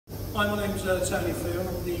Hi, my name's Tony Field.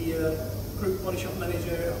 I'm the Group Body Shop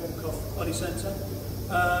Manager at Holdcroft Body Centre.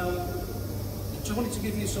 Just wanted to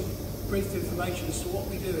give you some brief information as to what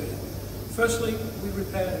we do here. Firstly, we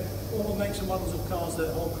repair all the makes and models of cars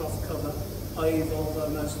that Holdcroft cover, i.e. Volvo,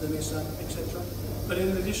 Mazda, Nissan, etc. But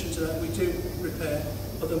in addition to that, we do repair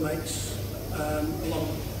other makes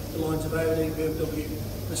along the lines of Audi, BMW,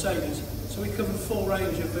 Mercedes. So we cover the full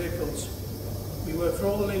range of vehicles. We work for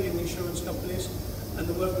all the leading insurance companies, and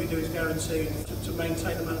the work we do is guaranteed to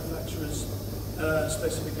maintain the manufacturer's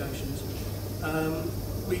specifications.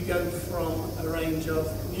 We go from a range of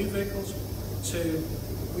new vehicles to,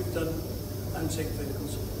 we've done antique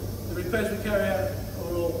vehicles. The repairs we carry out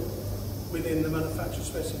are all within the manufacturer's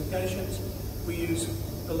specifications. We use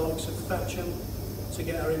the likes of Thatcham to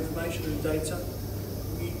get our information and data.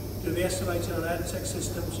 We do the estimating on Aftercare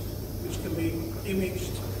systems, which can be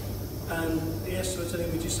imaged, and the estimates and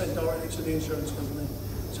images sent directly to the insurance company.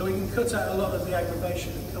 So we can cut out a lot of the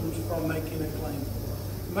aggravation that comes from making a claim.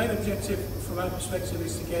 The main objective from our perspective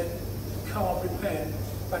is to get the car repaired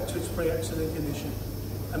back to its pre-accident condition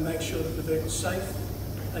and make sure that the vehicle is safe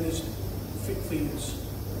and is fit for use.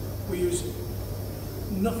 We use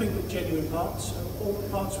nothing but genuine parts. All the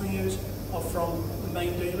parts we use are from the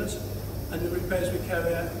main dealers, and the repairs we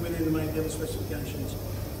carry out within the main dealer specifications.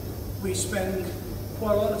 We spend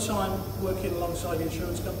quite a lot of time working alongside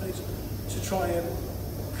insurance companies to try and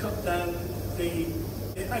cut down the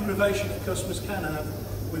aggravation that customers can have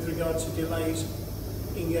with regard to delays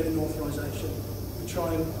in getting authorisation. We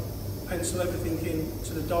try and pencil everything in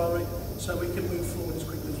to the diary so we can move forward as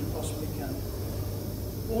quickly as we possibly can.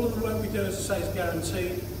 All of the work we do, as I say, is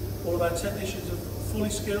guaranteed. All of our technicians are fully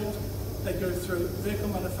skilled. They go through vehicle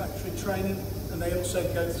manufacturing training, and they also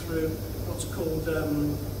go through what's called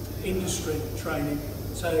industry training.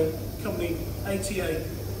 So company ATA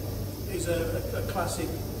is a classic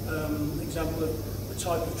example of the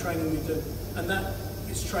type of training we do, and that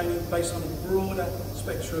is training based on a broader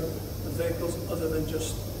spectrum of vehicles other than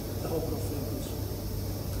just the Holdcroft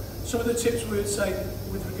vehicles. Some of the tips we would say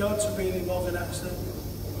with regard to being involved in an accident,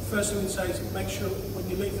 first thing we'd say is make sure when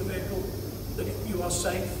you leave the vehicle that you are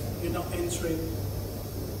safe, you're not entering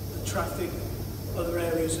the traffic, other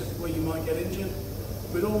areas where you might get injured.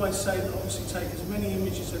 We'd always say that obviously take as many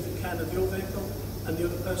images as you can of your vehicle and the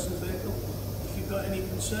other person's vehicle. If you've got any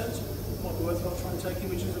concerns, it might be worthwhile trying to take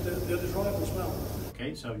images of the other driver as well.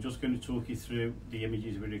 Okay, so I'm just going to talk you through the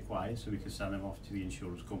images we require so we can send them off to the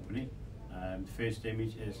insurance company. The first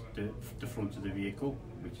image is the front of the vehicle,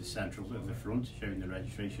 which is central of the front, showing the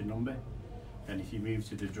registration number. Then if you move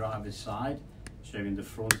to the driver's side, showing the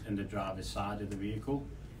front and the driver's side of the vehicle.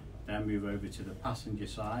 Then move over to the passenger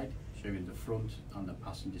side, showing the front and the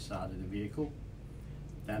passenger side of the vehicle.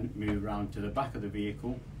 Then move around to the back of the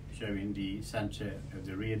vehicle, showing the centre of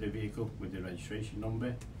the rear of the vehicle with the registration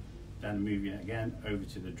number. Then moving again over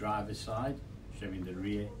to the driver's side, showing the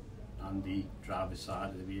rear and the driver's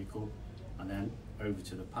side of the vehicle. And then over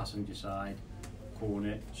to the passenger side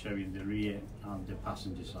corner, showing the rear and the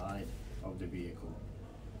passenger side of the vehicle.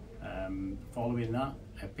 Following that,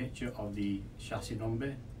 a picture of the chassis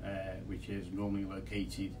number, which is normally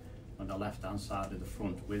located on the left hand side of the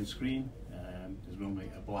front windscreen. There's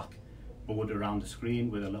normally a black border around the screen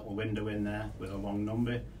with a little window in there with a long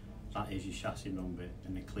number. That is your chassis number,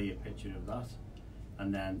 and a clear picture of that.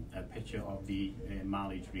 And then a picture of the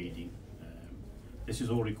mileage reading. This is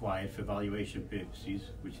all required for valuation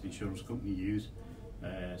purposes, which the insurance company use,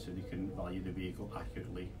 so they can value the vehicle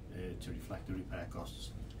accurately to reflect the repair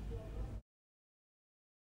costs.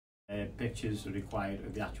 Pictures are required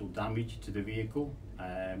of the actual damage to the vehicle.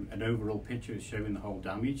 An overall picture is showing the whole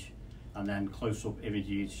damage, and then close-up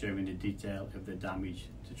images showing the detail of the damage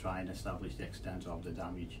to try and establish the extent of the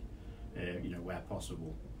damage, where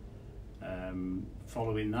possible.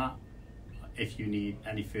 Following that, if you need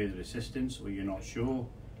any further assistance or you're not sure,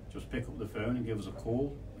 just pick up the phone and give us a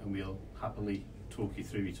call, and we'll happily talk you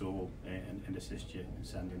through it all and assist you in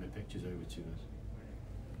sending the pictures over to us.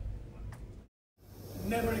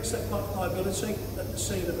 Never accept liability at the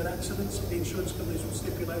scene of an accident. The insurance companies will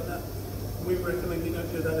stipulate that. We recommend you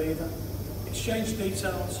don't do that either. Exchange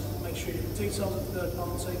details, make sure you get the details of the third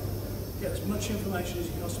party, get as much information as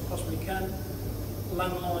you possibly can,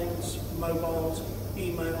 landlines, mobiles,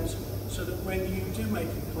 emails, so that when you do make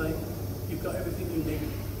a claim, you've got everything you need.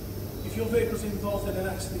 If your vehicle's involved in an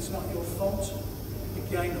accident, it's not your fault.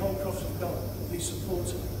 Again, Holdcroft have got the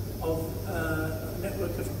support of a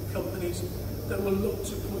network of companies that will look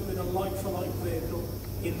to put in a like-for-like vehicle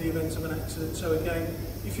in the event of an accident. So again,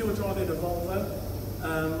 if you're driving a Volvo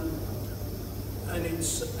and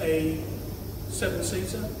it's a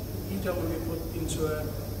 7-seater, you don't want to be put into a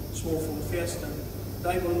small Ford Fiesta,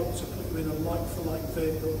 they will look to put you in a like-for-like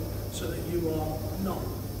vehicle so that you are not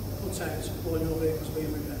put out while your vehicle's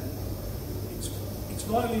being repaired. It's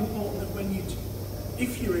vitally important that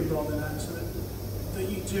if you're involved in an accident, that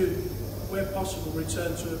you do, where possible,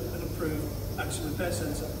 return to an approved accident repair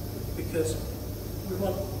centre, because we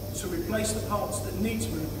want to replace the parts that need to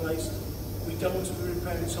be replaced. We don't want to be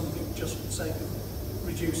repairing something just for the sake of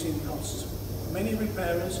reducing costs. Many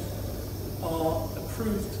repairers are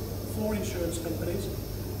approved for insurance companies,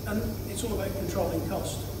 and it's all about controlling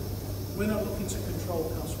cost. We're not looking to control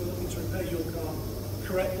costs, we're looking to repair your car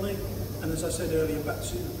correctly, and as I said earlier, back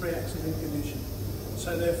to the pre-accident condition.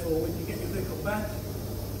 So therefore, when you get your vehicle back,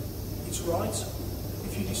 it's right.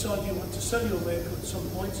 If you decide you want to sell your vehicle at some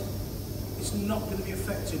point, it's not going to be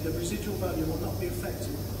affected, the residual value will not be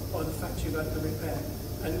affected by the fact you've had the repair.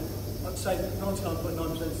 And I'd say 99.9%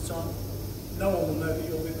 of the time, no one will know that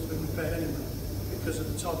your vehicle's been repaired anyway, because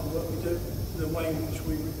of the type of work we do and the way in which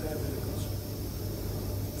we repair vehicles.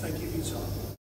 Thank you for your time.